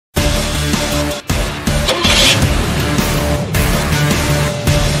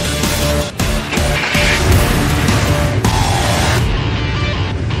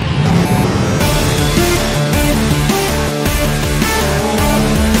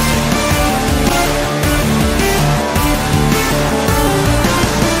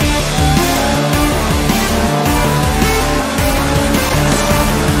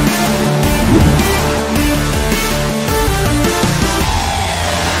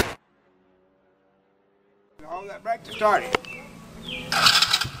hold that brake to start it.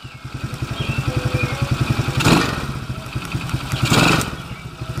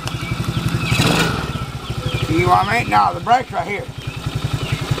 See what I mean? No, the brake's right here.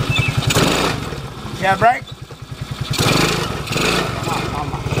 See that brake?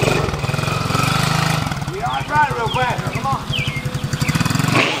 Come on. We are trying real fast. Come on.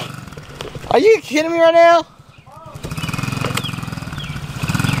 Are you kidding me right now?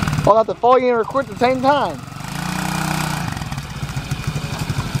 I'll have to follow you and record at the same time.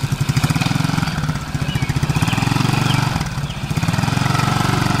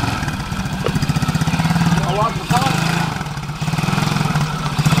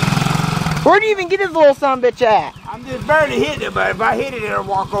 Where do you even get this little son-bitch at? I'm just barely hitting it, but if I hit it, it'll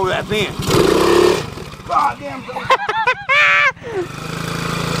walk over that fence. God damn.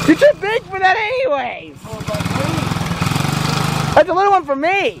 You're too big for that anyways. That's a little one for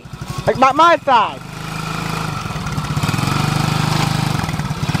me. Like my size.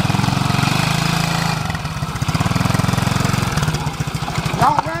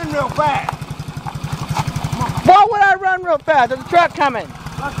 Don't run real fast. Why would I run real fast? There's a truck coming.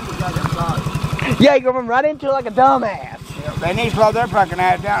 Yeah, you're gonna run right into it like a dumbass. Yeah, they need to slow their fucking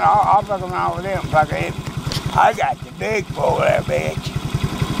ass down. I'll fuck around with them. Fucking, I got the big fool there, bitch.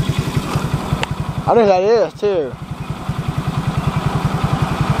 I know who that is too.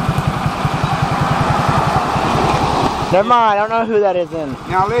 Never mind, I don't know who that is in.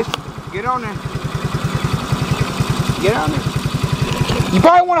 Now listen, get on there. Get on there. You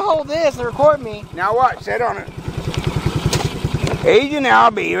probably want to hold this and record me. Now what? Sit on it. Easy now,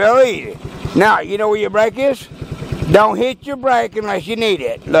 be real easy. Now, you know where your brake is? Don't hit your brake unless you need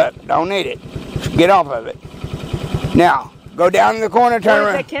it. Look, don't need it. Get off of it. Now, go down to the corner, turn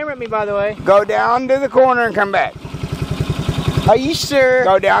around. That camera at me, by the way. Go down to the corner and come back. Are you sure?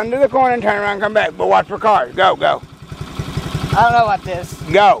 Go down to the corner and turn around and come back. But watch for cars. Go, go. I don't know about this.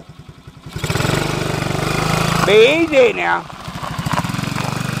 Go. Be easy now.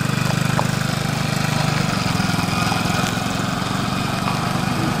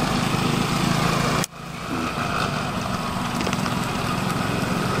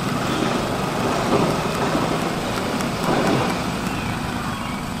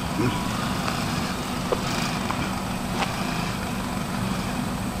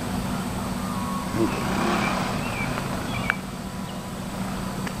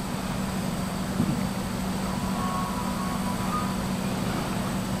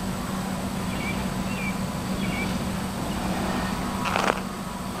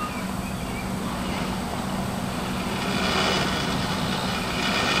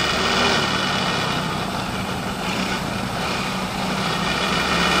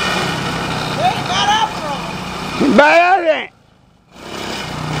 Bad,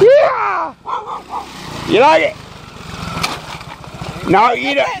 yeah. You like it? No,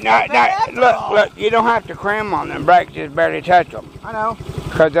 you don't. No, look. You don't have to cram on them brakes. Just barely touch them. I know.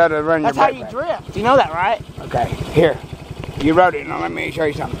 Cause that'll run your brake. That's how you drift. You know that, right? Okay. Here, you wrote it. Now let me show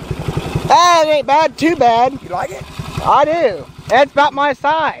you something. That ain't bad. Too bad. You like it? I do. That's about my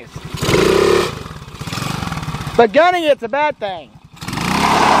size. But gunning it's a bad thing.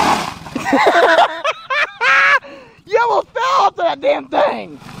 You almost fell off that damn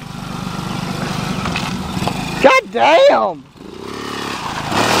thing. God damn.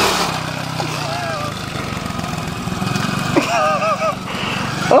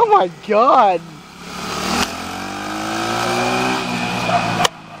 Oh my God.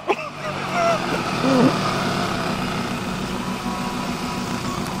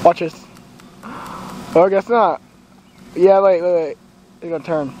 Watch this. Oh, I guess not. Yeah, wait. It's gonna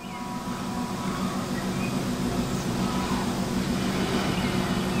turn.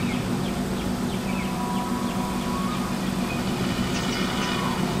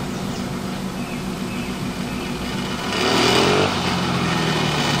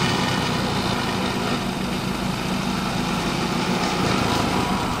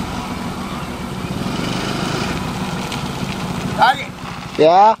 Like it?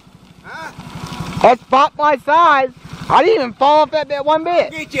 Yeah. Huh? That's about my size. I didn't even fall off that bit one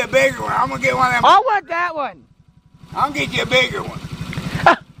bit. I'll get you a bigger one. I'm gonna get one of them. I want that one. I'm gonna get you a bigger one.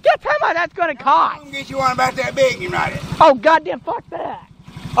 Guess how much that's gonna I'm cost? gonna get you one about that big. You ride it. Oh goddamn, fuck that.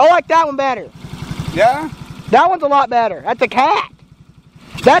 I like that one better. Yeah? That one's a lot better. That's a cat.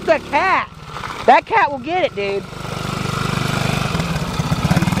 That's a cat. That cat will get it, dude.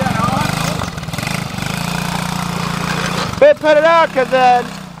 Better put it out, cause the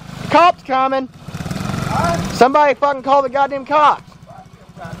cops coming. Somebody fucking call the goddamn cops.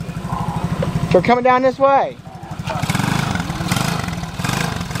 They're coming down this way.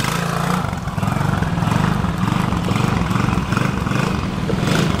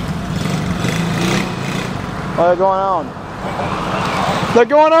 They're going on. They're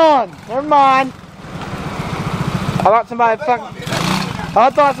going on. Never mind. I thought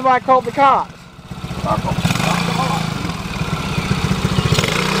somebody called the cops.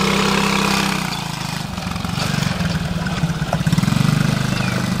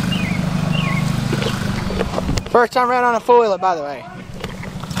 First time around on a four-wheeler, by the way.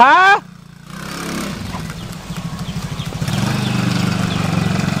 Huh?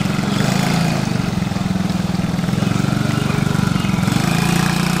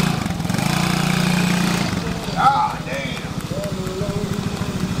 Ah, damn.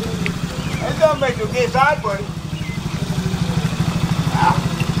 That don't make no good side, buddy.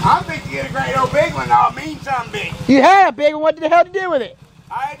 I'm fixing to get a great old big one now. I mean something big. You had a big one. What the hell to do with it?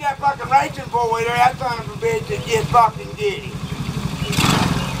 I had that fucking racing four-wheeler. That son of a bitch that just fucking did it.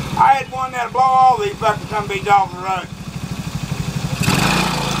 I had one that'll blow all these fucking son of a bitch off the road.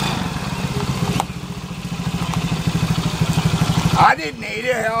 I didn't need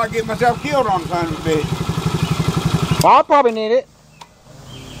it. Hell, I'd get myself killed on the son of a bitch. Well, I'll probably need it.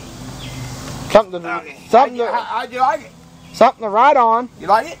 Something How'd you like it? Something to ride on. You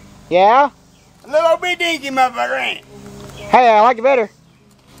like it? Yeah. A little bit dinky motherfucker, ain't it? Hey, I like it better.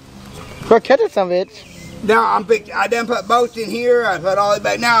 We're catching some of it. Now I done put bolts in here. I put all it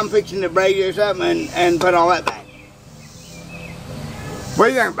back. Now I'm fixing to braid it or something and put all that back. What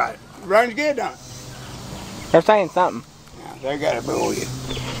do you think about it? Runs good, don't it? They're saying something. Yeah, they got to bull you.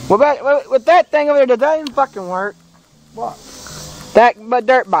 What about with that thing over there? Does that even fucking work? What? That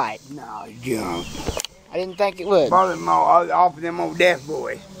dirt bike. No, junk. I didn't think it would. Bought them off of them old deaf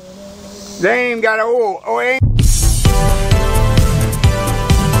boys. They ain't even got an oil. Oh, ain't.